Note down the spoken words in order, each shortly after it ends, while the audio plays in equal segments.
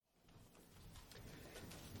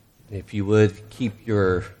If you would, keep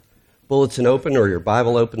your bulletin open or your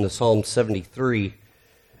Bible open to Psalm 73,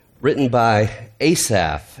 written by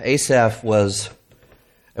Asaph. Asaph was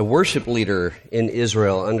a worship leader in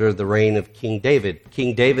Israel under the reign of King David.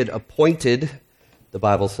 King David appointed, the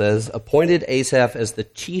Bible says, appointed Asaph as the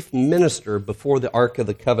chief minister before the Ark of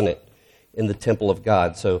the Covenant in the temple of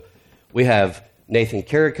God. So we have Nathan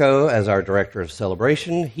Carrico as our director of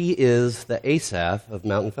celebration. He is the Asaph of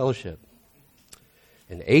Mountain Fellowship.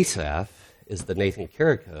 And Asaph is the Nathan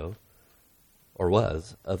Carrico, or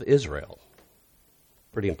was, of Israel.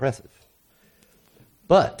 Pretty impressive.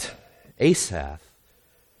 But Asaph,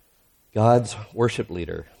 God's worship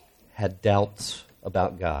leader, had doubts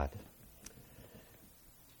about God.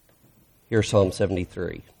 Here's Psalm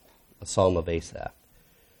 73, a psalm of Asaph.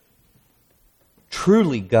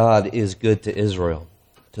 Truly God is good to Israel,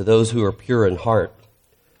 to those who are pure in heart.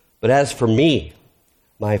 But as for me,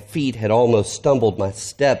 my feet had almost stumbled, my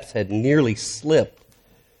steps had nearly slipped.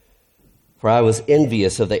 For I was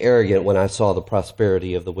envious of the arrogant when I saw the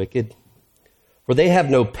prosperity of the wicked. For they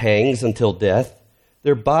have no pangs until death.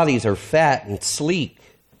 Their bodies are fat and sleek.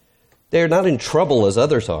 They are not in trouble as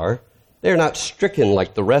others are. They are not stricken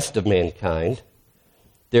like the rest of mankind.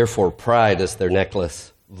 Therefore pride is their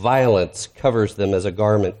necklace. Violence covers them as a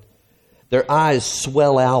garment. Their eyes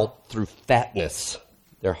swell out through fatness.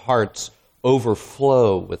 Their hearts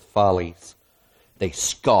overflow with follies. They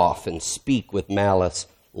scoff and speak with malice.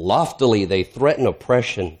 Loftily they threaten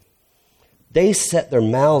oppression. They set their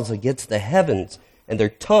mouths against the heavens, and their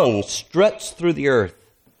tongue struts through the earth.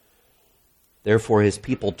 Therefore his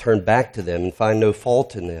people turn back to them and find no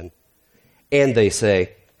fault in them. And they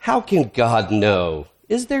say, how can God know?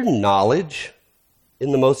 Is there knowledge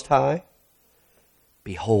in the Most High?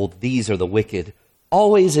 Behold, these are the wicked,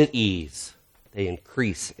 always at ease. They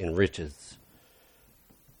increase in riches.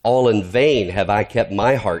 All in vain have I kept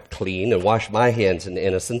my heart clean and washed my hands in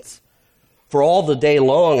innocence. For all the day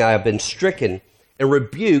long I have been stricken and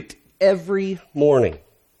rebuked every morning.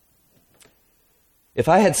 If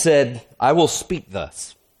I had said, I will speak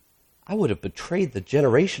thus, I would have betrayed the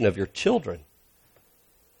generation of your children.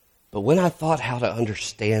 But when I thought how to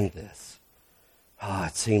understand this,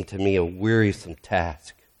 it seemed to me a wearisome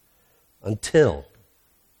task until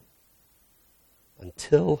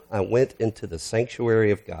I went into the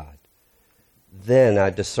sanctuary of God. Then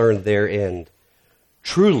I discerned their end.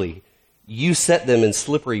 Truly, you set them in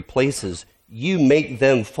slippery places. You make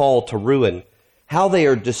them fall to ruin. How they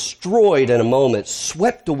are destroyed in a moment,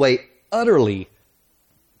 swept away utterly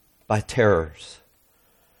by terrors.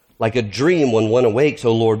 Like a dream when one awakes,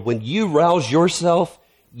 O Lord, when you rouse yourself,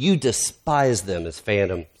 you despise them as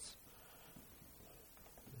phantoms.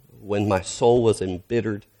 When my soul was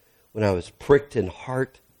embittered, when I was pricked in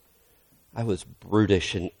heart, I was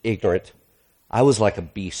brutish and ignorant. I was like a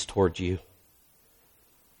beast toward you.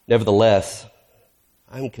 Nevertheless,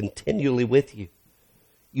 I am continually with you.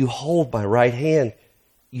 You hold my right hand.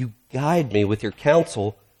 You guide me with your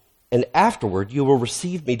counsel, and afterward you will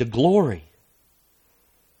receive me to glory.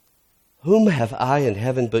 Whom have I in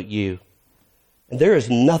heaven but you? And there is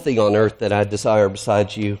nothing on earth that I desire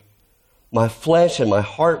besides you. My flesh and my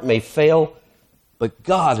heart may fail, but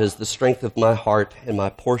God is the strength of my heart and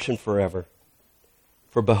my portion forever.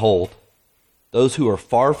 For behold, those who are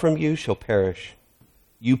far from you shall perish.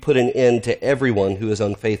 You put an end to everyone who is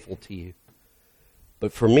unfaithful to you.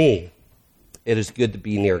 But for me, it is good to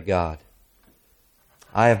be near God.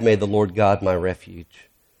 I have made the Lord God my refuge,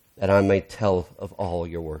 that I may tell of all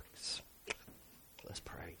your works. Let's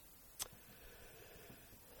pray.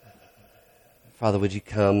 Father, would you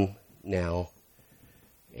come now?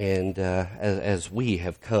 And as we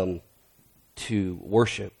have come to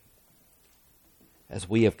worship, as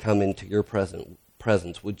we have come into your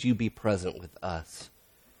presence, would you be present with us?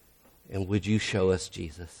 And would you show us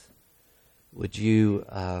Jesus? Would you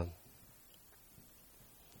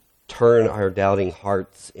turn our doubting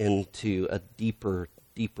hearts into a deeper,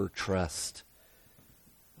 deeper trust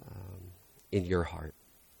in your heart?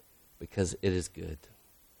 Because it is good,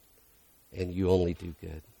 and you only do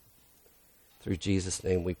good. Through Jesus'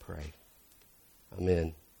 name we pray.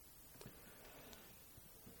 Amen.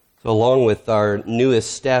 So along with our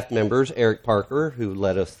newest staff members, Eric Parker, who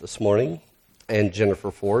led us this morning, and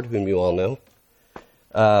Jennifer Ford, whom you all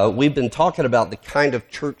know, we've been talking about the kind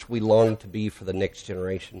of church we long to be for the next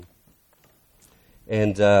generation.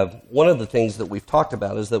 And one of the things that we've talked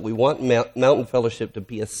about is that we want Mountain Fellowship to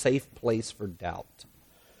be a safe place for doubt.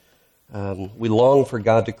 We long for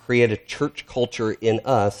God to create a church culture in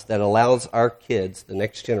us that allows our kids, the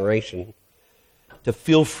next generation, to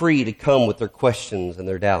feel free to come with their questions and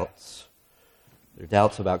their doubts. Their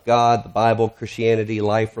doubts about God, the Bible, Christianity,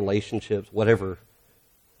 life, relationships, whatever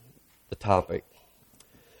the topic.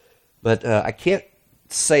 But I can't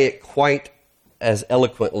say it quite as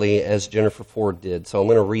eloquently as Jennifer Ford did, so I'm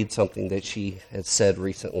going to read something that she has said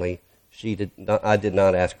recently. I did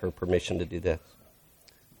not ask her permission to do this.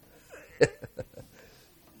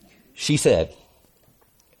 She said,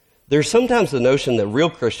 "There's sometimes the notion that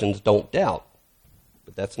real Christians don't doubt,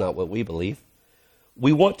 but that's not what we believe.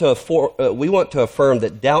 We want to affirm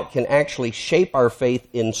that doubt can actually shape our faith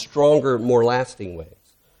in stronger, more lasting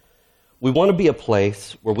ways. We want to be a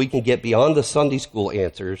place where we can get beyond the Sunday school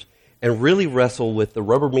answers and really wrestle with the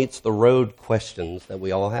rubber meets the road questions that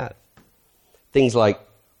we all have. Things like,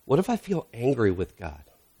 what if I feel angry with God?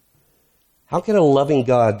 How can a loving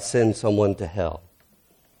God send someone to hell?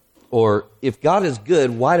 Or, if God is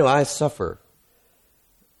good, why do I suffer?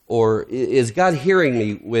 Or, is God hearing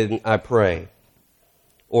me when I pray?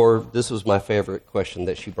 Or, this was my favorite question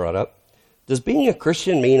that she brought up, does being a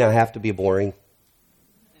Christian mean I have to be boring?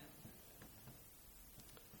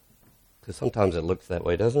 Because sometimes it looks that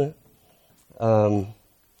way, doesn't it?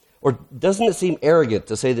 Or doesn't it seem arrogant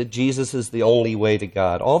to say that Jesus is the only way to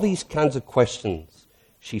God? All these kinds of questions,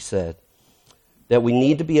 she said, that we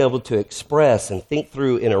need to be able to express and think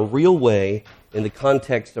through in a real way in the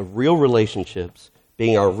context of real relationships,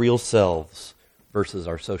 being our real selves versus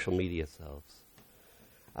our social media selves.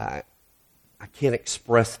 I can't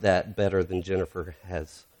express that better than Jennifer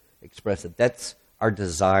has expressed it. That's our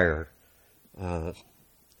desire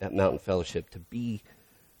at Mountain Fellowship, to be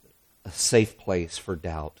a safe place for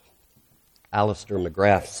doubt. Alistair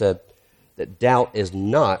McGrath said that doubt is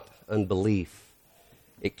not unbelief.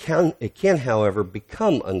 It can, however,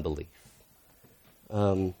 become unbelief.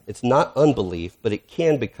 It's not unbelief, but it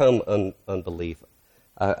can become unbelief.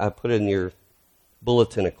 I put in your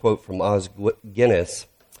bulletin a quote from Os Guinness,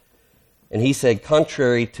 and he said,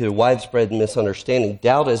 contrary to widespread misunderstanding,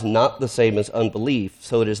 doubt is not the same as unbelief,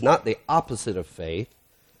 so it is not the opposite of faith.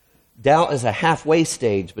 Doubt is a halfway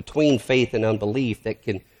stage between faith and unbelief that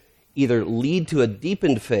can either lead to a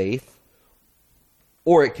deepened faith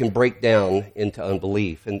or it can break down into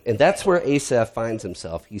unbelief. And that's where Asaph finds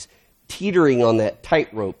himself. He's teetering on that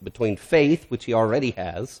tightrope between faith, which he already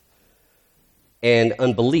has, and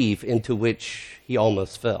unbelief, into which he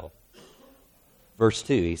almost fell. Verse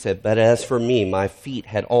 2, he said, "But as for me, my feet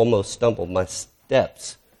had almost stumbled, my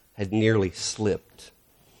steps had nearly slipped."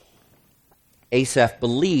 Asaph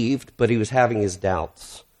believed, but he was having his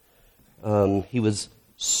doubts. He was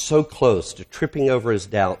so close to tripping over his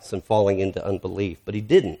doubts and falling into unbelief, but he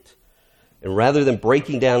didn't. And rather than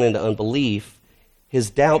breaking down into unbelief,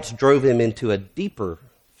 his doubts drove him into a deeper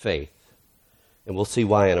faith. And we'll see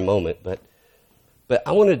why in a moment. But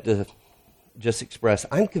I wanted to just express,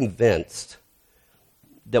 I'm convinced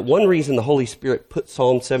that one reason the Holy Spirit put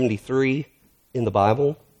Psalm 73 in the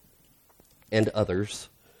Bible and others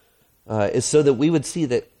is so that we would see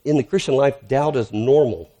that in the Christian life, doubt is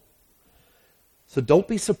normal. So don't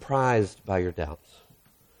be surprised by your doubts.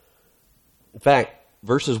 In fact,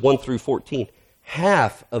 verses 1 through 14,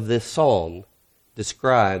 half of this psalm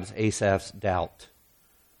describes Asaph's doubt.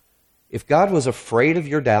 If God was afraid of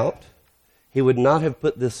your doubt, he would not have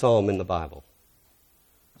put this psalm in the Bible.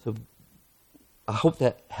 So I hope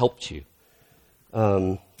that helped you.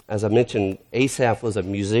 As I mentioned, Asaph was a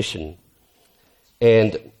musician.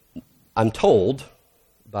 And I'm told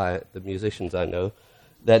by the musicians I know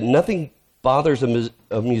that nothing bothers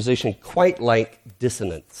a musician quite like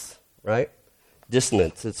dissonance, right?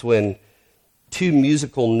 Dissonance, it's when two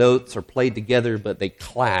musical notes are played together but they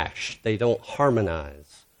clash, they don't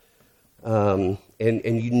harmonize. And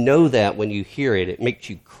you know that when you hear it, it makes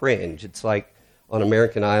you cringe. It's like on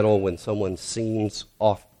American Idol when someone sings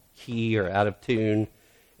off key or out of tune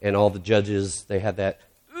and all the judges, they have that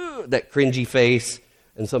cringy face,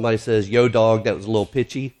 and somebody says, "Yo, dog, that was a little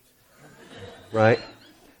pitchy," right?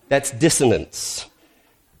 That's dissonance.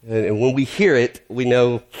 And when we hear it, we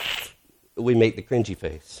know we make the cringy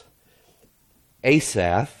face.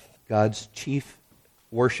 Asaph, God's chief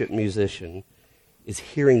worship musician, is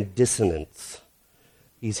hearing dissonance.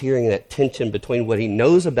 He's hearing that tension between what he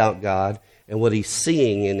knows about God and what he's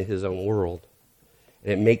seeing in his own world.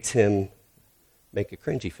 And it makes him make a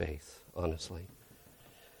cringy face, honestly.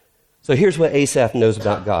 So here's what Asaph knows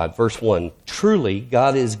about God. Verse 1, "Truly,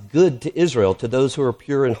 God is good to Israel, to those who are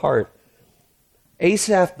pure in heart."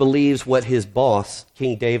 Asaph believes what his boss,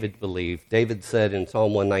 King David, believed. David said in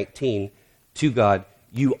Psalm 119 to God,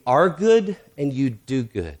 "You are good and you do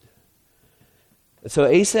good." And so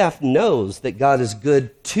Asaph knows that God is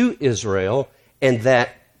good to Israel and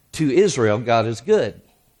that to Israel God is good.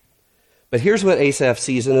 But here's what Asaph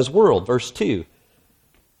sees in his world. Verse 2,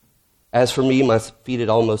 As for me, my feet had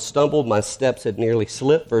almost stumbled, my steps had nearly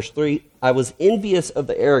slipped. Verse 3, I was envious of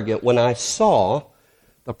the arrogant when I saw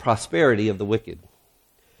the prosperity of the wicked.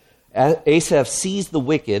 Asaph sees the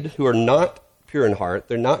wicked, who are not pure in heart,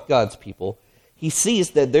 they're not God's people. He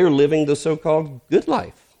sees that they're living the so-called good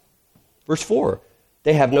life. Verse 4,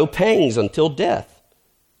 they have no pangs until death.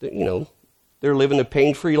 They're living a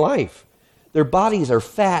pain-free life. Their bodies are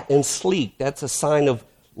fat and sleek. That's a sign of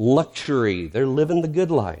luxury. They're living the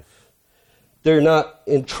good life. They're not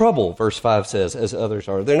in trouble, verse 5 says, as others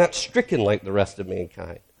are. They're not stricken like the rest of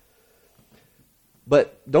mankind.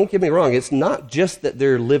 But don't get me wrong, it's not just that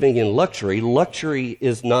they're living in luxury. Luxury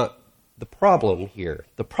is not the problem here.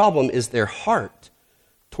 The problem is their heart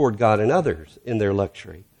toward God and others in their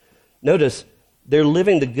luxury. Notice, they're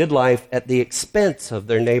living the good life at the expense of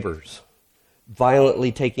their neighbors,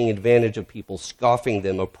 violently taking advantage of people, scoffing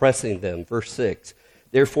them, oppressing them. Verse 6,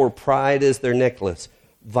 therefore pride is their necklace.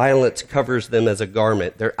 Violence covers them as a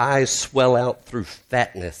garment. Their eyes swell out through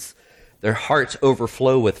fatness. Their hearts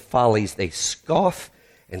overflow with follies. They scoff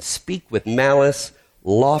and speak with malice.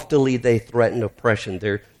 Loftily they threaten oppression.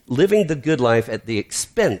 They're living the good life at the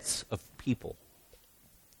expense of people.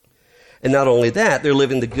 And not only that, they're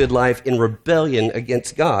living the good life in rebellion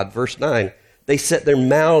against God. Verse 9, they set their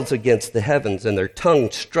mouths against the heavens, and their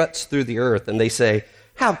tongue struts through the earth, and they say,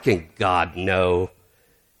 how can God know?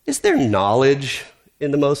 Is there knowledge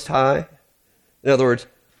in the Most High? In other words,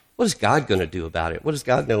 what is God going to do about it? What does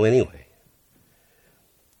God know anyway?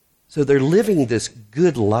 So they're living this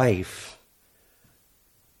good life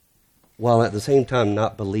while at the same time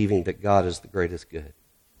not believing that God is the greatest good.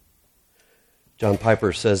 John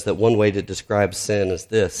Piper says that one way to describe sin is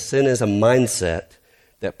this: sin is a mindset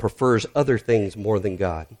that prefers other things more than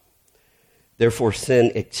God. Therefore,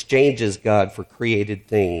 sin exchanges God for created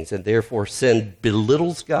things, and therefore sin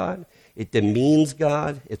belittles God, it demeans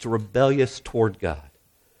God, it's rebellious toward God.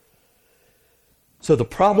 So the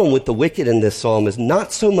problem with the wicked in this psalm is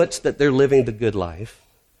not so much that they're living the good life,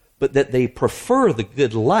 but that they prefer the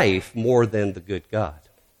good life more than the good God.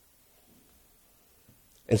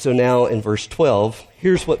 And so now in verse 12,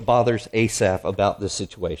 here's what bothers Asaph about this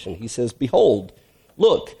situation. He says, behold,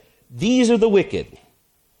 look, these are the wicked.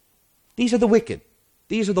 These are the wicked.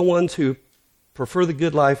 These are the ones who prefer the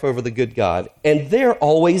good life over the good God, and they're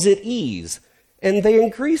always at ease, and they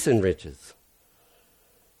increase in riches.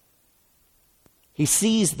 He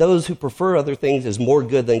sees those who prefer other things as more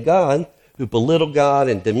good than God, who belittle God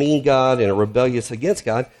and demean God and are rebellious against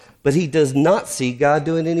God, but he does not see God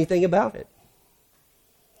doing anything about it.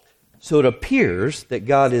 So it appears that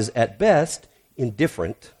God is at best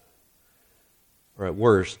indifferent, or at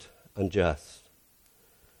worst unjust.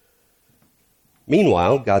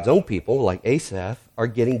 Meanwhile, God's own people, like Asaph, are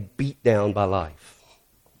getting beat down by life.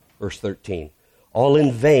 Verse 13, all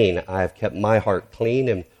in vain I have kept my heart clean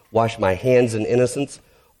and washed my hands in innocence.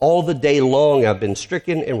 All the day long I've been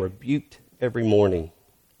stricken and rebuked every morning.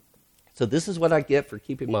 So this is what I get for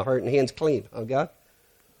keeping my heart and hands clean, huh, God?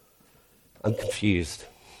 I'm confused.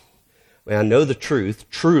 When I know the truth,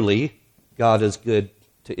 truly, God is good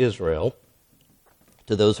to Israel,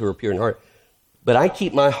 to those who are pure in heart. But I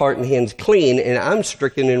keep my heart and hands clean, and I'm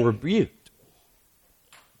stricken and rebuked.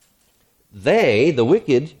 They, the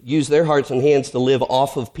wicked, use their hearts and hands to live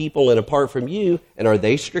off of people and apart from you, and are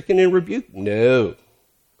they stricken and rebuked? No.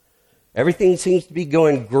 Everything seems to be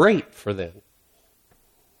going great for them.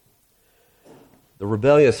 The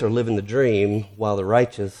rebellious are living the dream, while the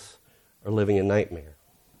righteous are living a nightmare.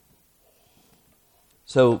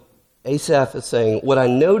 So Asaph is saying, what I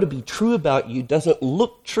know to be true about you doesn't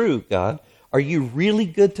look true, God. Are you really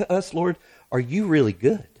good to us, Lord? Are you really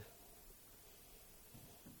good?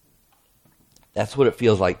 That's what it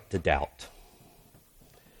feels like to doubt.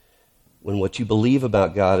 When what you believe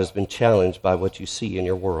about God has been challenged by what you see in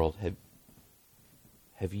your world.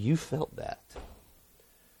 Have you felt that?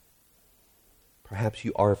 Perhaps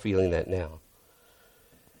you are feeling that now.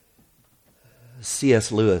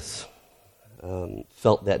 C.S. Lewis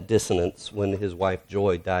felt that dissonance when his wife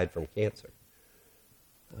Joy died from cancer.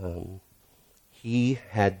 He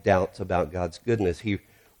had doubts about God's goodness. He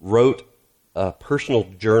wrote a personal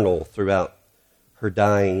journal throughout her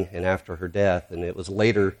dying and after her death, and it was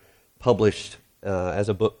later published as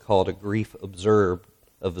a book called A Grief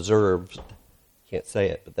Observed. Can't say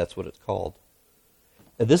it, but that's what it's called.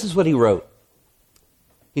 And this is what he wrote.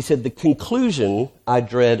 He said, the conclusion I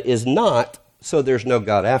dread is not, so there's no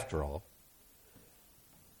God after all,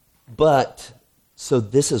 but so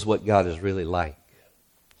this is what God is really like.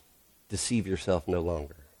 Deceive yourself no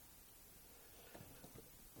longer.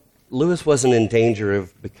 Lewis wasn't in danger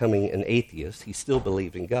of becoming an atheist. He still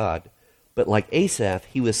believed in God. But like Asaph,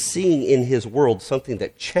 he was seeing in his world something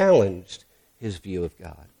that challenged his view of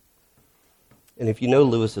God. And if you know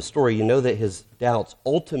Lewis's story, you know that his doubts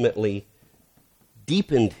ultimately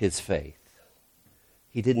deepened his faith.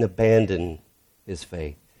 He didn't abandon his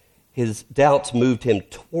faith. His doubts moved him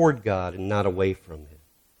toward God and not away from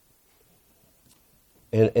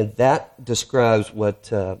him. And that describes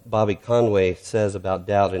what Bobby Conway says about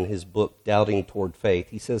doubt in his book, Doubting Toward Faith.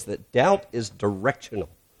 He says that doubt is directional.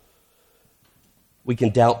 We can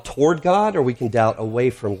doubt toward God or we can doubt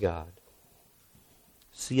away from God.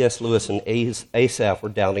 C.S. Lewis and Asaph were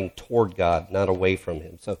doubting toward God, not away from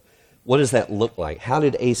him. So what does that look like? How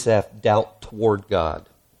did Asaph doubt toward God?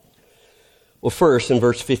 Well, first, in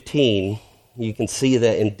verse 15, you can see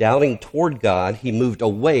that in doubting toward God, he moved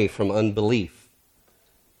away from unbelief.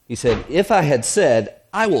 He said, if I had said,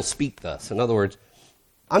 I will speak thus. In other words,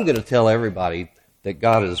 I'm going to tell everybody that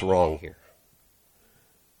God is wrong here.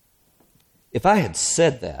 If I had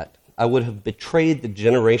said that, I would have betrayed the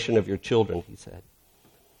generation of your children, he said.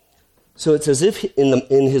 So it's as if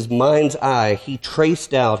in his mind's eye, he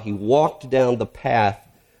walked down the path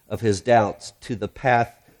of his doubts to the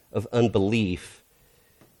path of unbelief.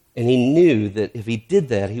 And he knew that if he did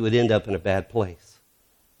that, he would end up in a bad place.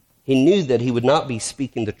 He knew that he would not be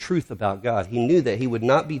speaking the truth about God. He knew that he would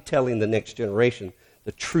not be telling the next generation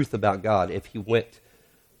the truth about God if he went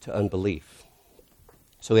to unbelief.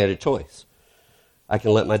 So he had a choice. I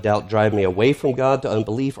can let my doubt drive me away from God to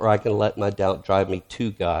unbelief, or I can let my doubt drive me to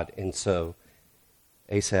God. And so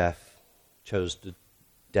Asaph chose to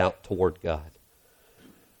doubt toward God.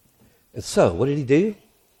 And so, what did he do?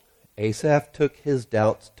 Asaph took his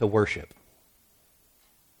doubts to worship.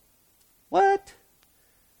 What?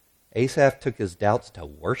 Asaph took his doubts to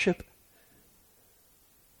worship?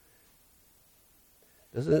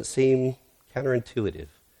 Doesn't it seem counterintuitive?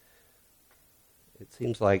 It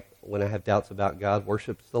seems like when I have doubts about God,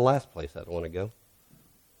 worship's the last place I'd want to go.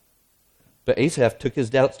 But Asaph took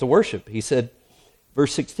his doubts to worship. He said,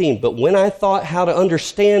 verse 16, but when I thought how to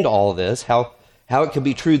understand all this, how it could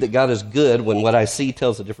be true that God is good when what I see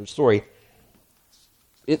tells a different story,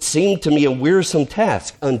 it seemed to me a wearisome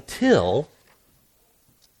task until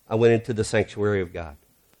I went into the sanctuary of God.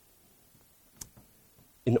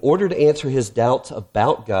 In order to answer his doubts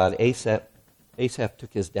about God, Asaph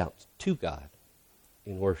took his doubts to God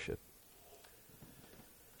in worship.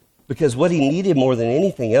 Because what he needed more than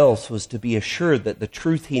anything else was to be assured that the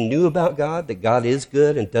truth he knew about God, that God is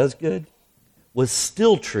good and does good, was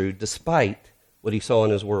still true despite what he saw in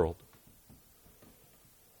his world.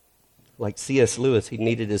 Like C.S. Lewis, he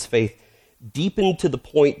needed his faith deepened to the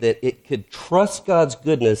point that it could trust God's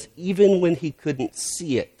goodness even when he couldn't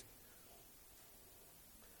see it.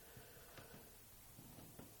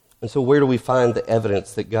 And so where do we find the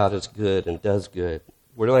evidence that God is good and does good?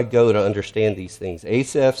 Where do I go to understand these things?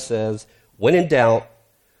 Asaph says, when in doubt,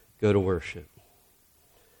 go to worship.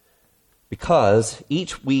 Because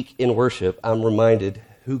each week in worship, I'm reminded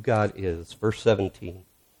who God is. Verse 17.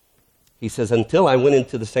 He says, until I went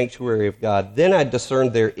into the sanctuary of God, then I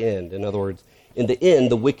discerned their end. In other words, in the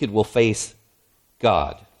end, the wicked will face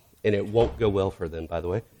God. And it won't go well for them, by the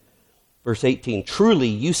way. Verse 18, truly,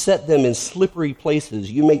 you set them in slippery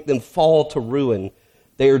places. You make them fall to ruin.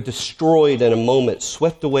 They are destroyed in a moment,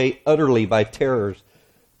 swept away utterly by terrors.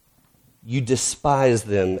 You despise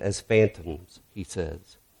them as phantoms, he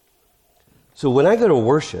says. So when I go to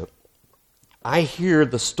worship, I hear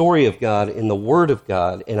the story of God in the Word of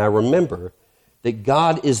God, and I remember that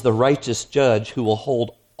God is the righteous judge who will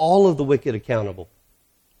hold all of the wicked accountable.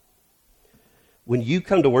 When you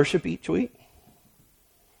come to worship each week,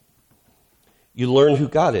 you learn who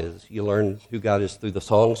God is. You learn who God is through the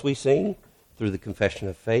songs we sing, through the confession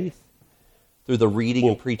of faith, through the reading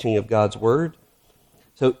and preaching of God's Word.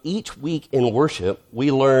 So each week in worship,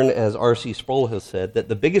 we learn, as R.C. Sproul has said, that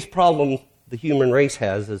the biggest problem the human race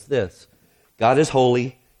has is this. God is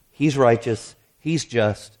holy, He's righteous, He's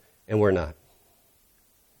just, and we're not.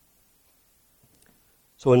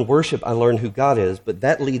 So in worship, I learn who God is, but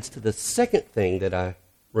that leads to the second thing that I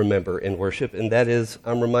remember in worship, and that is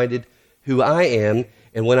I'm reminded who I am,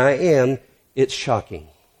 and when I am, it's shocking.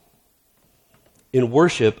 In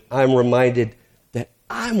worship, I'm reminded that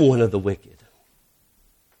I'm one of the wicked.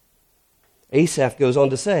 Asaph goes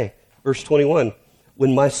on to say, verse 21,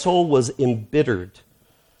 when my soul was embittered,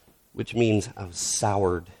 which means I was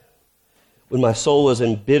soured. When my soul was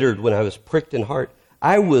embittered, when I was pricked in heart,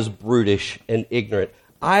 I was brutish and ignorant.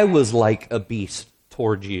 I was like a beast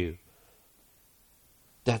toward you.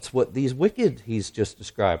 That's what these wicked he's just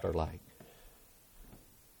described are like.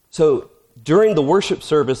 So during the worship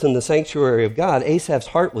service in the sanctuary of God, Asaph's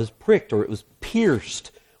heart was pricked, or it was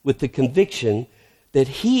pierced with the conviction that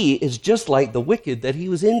he is just like the wicked that he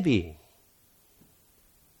was envying.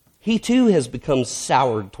 He too has become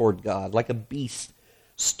soured toward God, like a beast,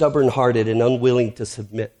 stubborn-hearted and unwilling to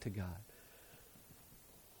submit to God.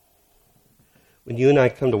 When you and I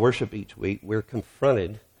come to worship each week, we're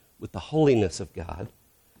confronted with the holiness of God.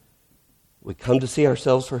 We come to see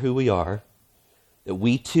ourselves for who we are, that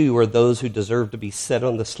we too are those who deserve to be set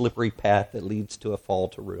on the slippery path that leads to a fall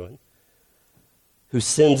to ruin, whose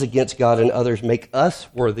sins against God and others make us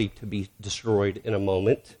worthy to be destroyed in a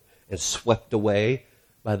moment and swept away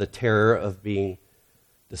by the terror of being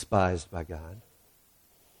despised by God.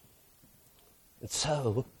 And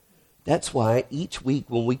so, that's why each week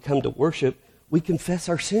when we come to worship, we confess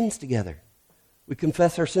our sins together. We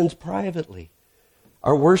confess our sins privately.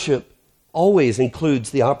 Our worship always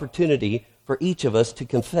includes the opportunity for each of us to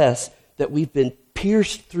confess that we've been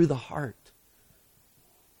pierced through the heart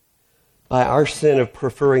by our sin of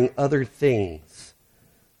preferring other things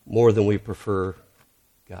more than we prefer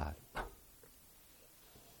God.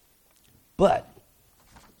 But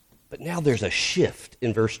now there's a shift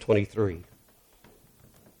in verse 23.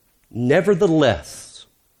 Nevertheless,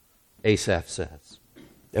 Asaph says,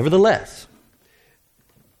 nevertheless,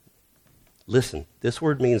 listen, this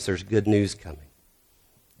word means there's good news coming.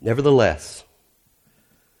 Nevertheless.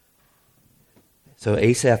 So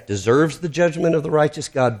Asaph deserves the judgment of the righteous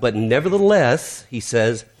God, but nevertheless, he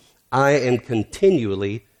says, I am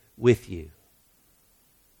continually with you.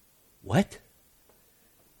 What?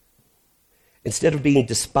 Instead of being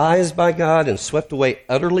despised by God and swept away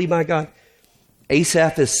utterly by God,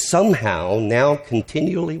 Asaph is somehow now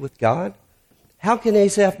continually with God? How can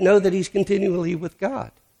Asaph know that he's continually with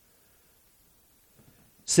God?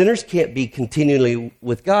 Sinners can't be continually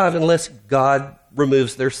with God unless God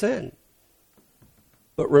removes their sin.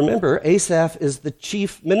 But remember, Asaph is the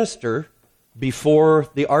chief minister before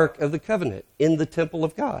the Ark of the Covenant in the temple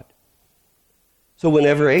of God. So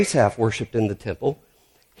whenever Asaph worshiped in the temple,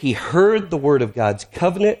 he heard the word of God's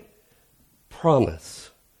covenant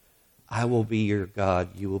promise. I will be your God,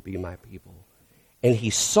 you will be my people. And he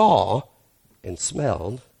saw and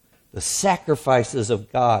smelled the sacrifices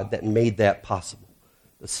of God that made that possible.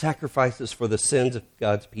 The sacrifices for the sins of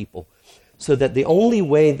God's people. So that the only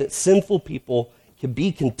way that sinful people can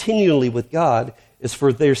be continually with God is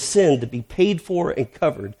for their sin to be paid for and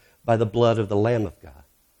covered by the blood of the Lamb of God.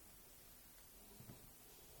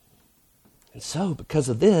 And so, because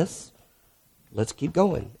of this, let's keep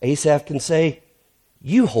going. Asaph can say,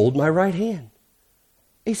 you hold my right hand.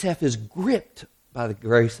 Asaph is gripped by the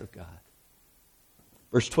grace of God.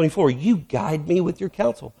 Verse 24, you guide me with your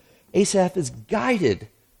counsel. Asaph is guided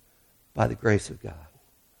by the grace of God.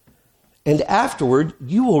 And afterward,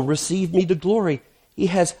 you will receive me to glory. He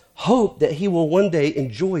has hope that he will one day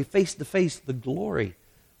enjoy face to face the glory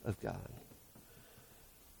of God.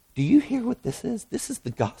 Do you hear what this is? This is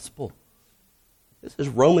the gospel. This is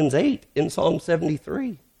Romans 8 in Psalm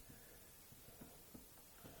 73.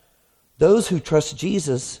 Those who trust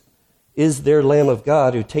Jesus is their Lamb of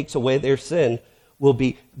God who takes away their sin will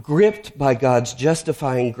be gripped by God's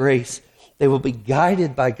justifying grace. They will be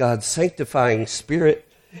guided by God's sanctifying Spirit.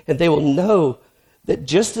 And they will know that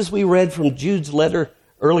just as we read from Jude's letter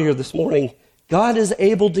earlier this morning, God is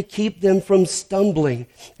able to keep them from stumbling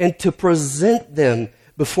and to present them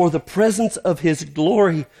before the presence of his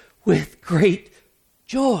glory with great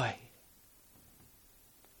joy.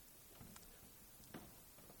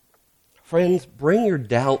 Friends, bring your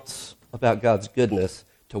doubts about God's goodness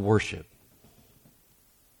to worship.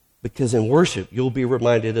 Because in worship, you'll be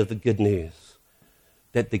reminded of the good news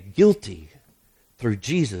that the guilty, through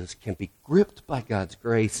Jesus, can be gripped by God's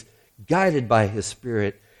grace, guided by his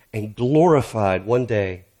Spirit, and glorified one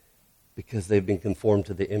day because they've been conformed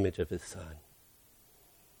to the image of his Son.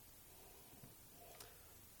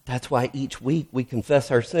 That's why each week we confess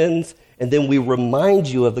our sins, and then we remind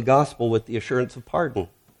you of the gospel with the assurance of pardon.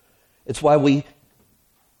 It's why we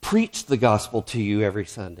preach the gospel to you every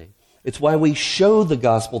Sunday. It's why we show the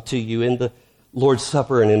gospel to you in the Lord's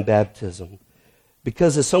Supper and in baptism.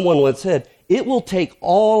 Because as someone once said, it will take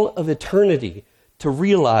all of eternity to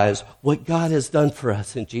realize what God has done for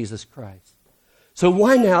us in Jesus Christ. So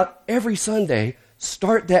why not every Sunday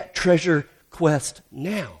start that treasure quest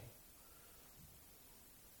now?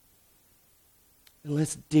 And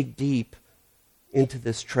let's dig deep into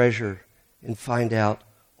this treasure and find out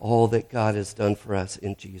all that God has done for us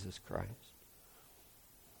in Jesus Christ.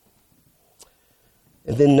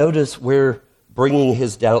 And then notice where bringing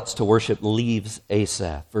his doubts to worship leaves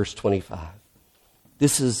Asaph. Verse 25.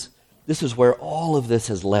 This is where all of this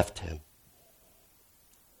has left him.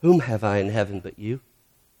 Whom have I in heaven but you?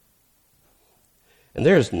 And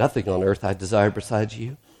there is nothing on earth I desire besides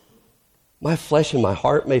you. My flesh and my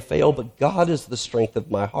heart may fail, but God is the strength of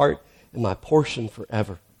my heart and my portion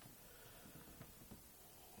forever.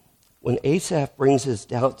 When Asaph brings his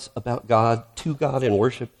doubts about God to God in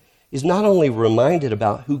worship, he's not only reminded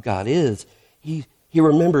about who God is, he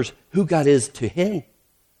remembers who God is to him.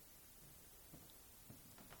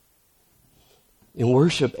 In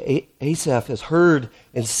worship, Asaph has heard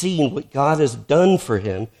and seen what God has done for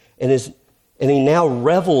him, and he now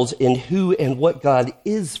revels in who and what God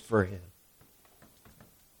is for him.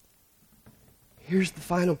 Here's the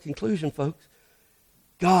final conclusion, folks.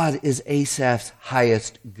 God is Asaph's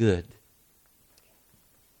highest good.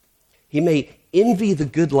 He may envy the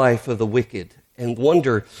good life of the wicked and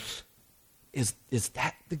wonder, is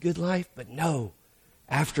that the good life? But no,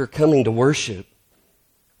 after coming to worship,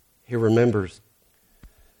 he remembers,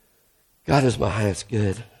 God is my highest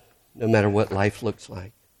good, no matter what life looks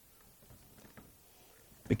like.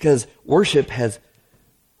 Because worship has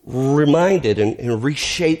reminded and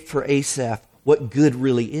reshaped for Asaph what good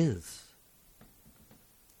really is.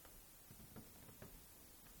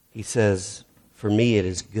 He says, for me it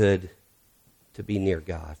is good to be near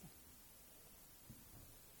God.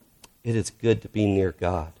 It is good to be near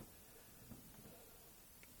God.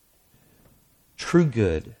 True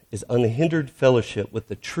good is unhindered fellowship with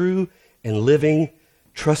the true and living,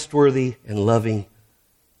 trustworthy and loving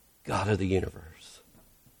God of the universe.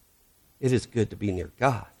 It is good to be near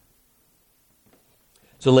God.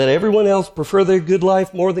 So let everyone else prefer their good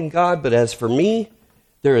life more than God, but as for me,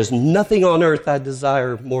 there is nothing on earth I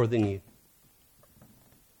desire more than you.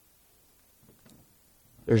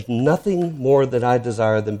 There's nothing more that I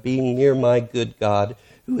desire than being near my good God,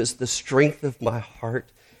 who is the strength of my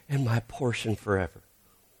heart and my portion forever.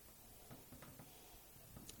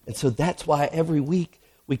 And so that's why every week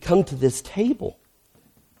we come to this table,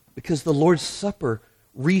 because the Lord's Supper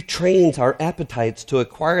retrains our appetites to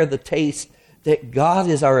acquire the taste that God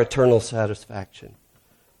is our eternal satisfaction,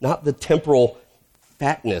 not the temporal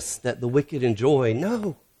fatness that the wicked enjoy.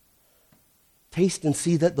 No. Taste and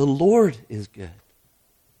see that the Lord is good.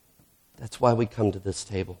 That's why we come to this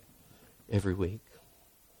table every week.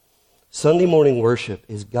 Sunday morning worship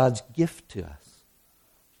is God's gift to us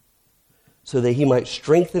so that he might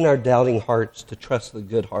strengthen our doubting hearts to trust the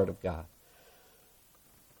good heart of God.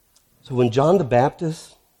 So when John the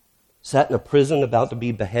Baptist sat in a prison about to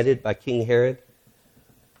be beheaded by King Herod,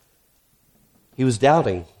 he was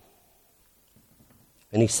doubting.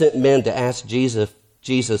 And he sent men to ask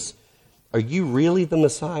Jesus, are you really the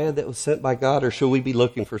Messiah that was sent by God, or should we be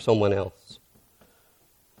looking for someone else?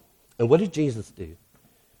 And what did Jesus do?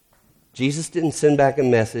 Jesus didn't send back a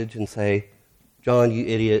message and say, John, you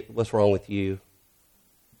idiot, what's wrong with you?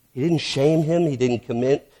 He didn't shame him. He didn't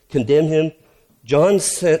condemn him.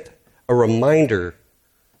 Jesus sent a reminder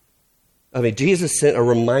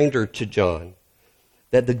to John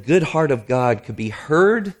that the good heart of God could be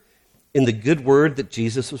heard in the good word that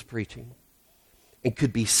Jesus was preaching and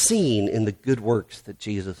could be seen in the good works that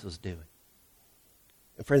Jesus was doing.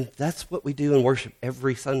 And friends, that's what we do in worship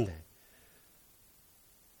every Sunday.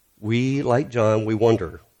 We, like John, we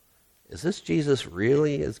wonder, is this Jesus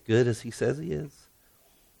really as good as he says he is?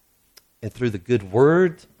 And through the good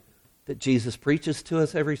word that Jesus preaches to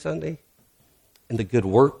us every Sunday, and the good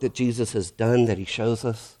work that Jesus has done that he shows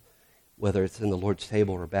us, whether it's in the Lord's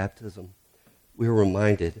table or baptism, we're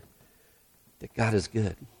reminded that God is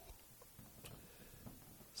good.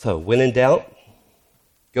 So, when in doubt,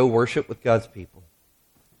 go worship with God's people.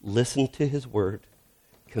 Listen to his word.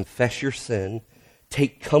 Confess your sin.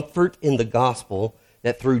 Take comfort in the gospel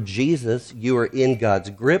that through Jesus you are in God's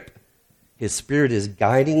grip. His Spirit is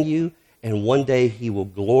guiding you, and one day he will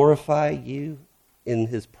glorify you in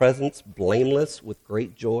his presence, blameless with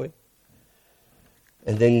great joy.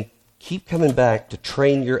 And then keep coming back to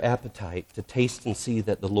train your appetite to taste and see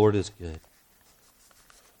that the Lord is good.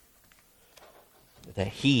 That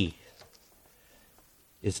he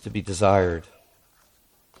is to be desired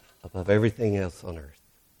above everything else on earth.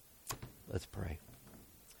 Let's pray.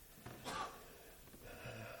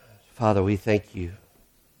 Father, we thank you.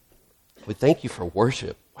 We thank you for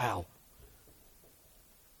worship. Wow.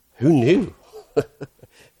 Who knew?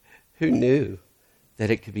 Who knew that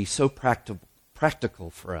it could be so practical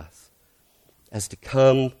for us as to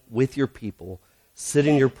come with your people, sit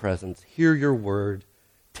in your presence, hear your word,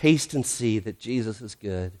 taste and see that Jesus is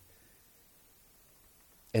good,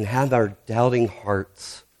 and have our doubting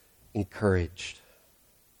hearts encouraged.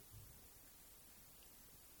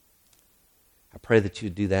 I pray that you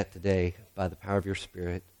do that today by the power of your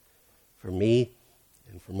Spirit for me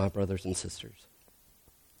and for my brothers and sisters.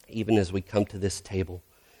 Even as we come to this table,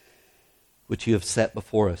 which you have set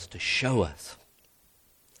before us to show us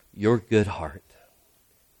your good heart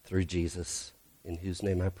through Jesus, in whose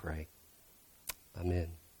name I pray. Amen.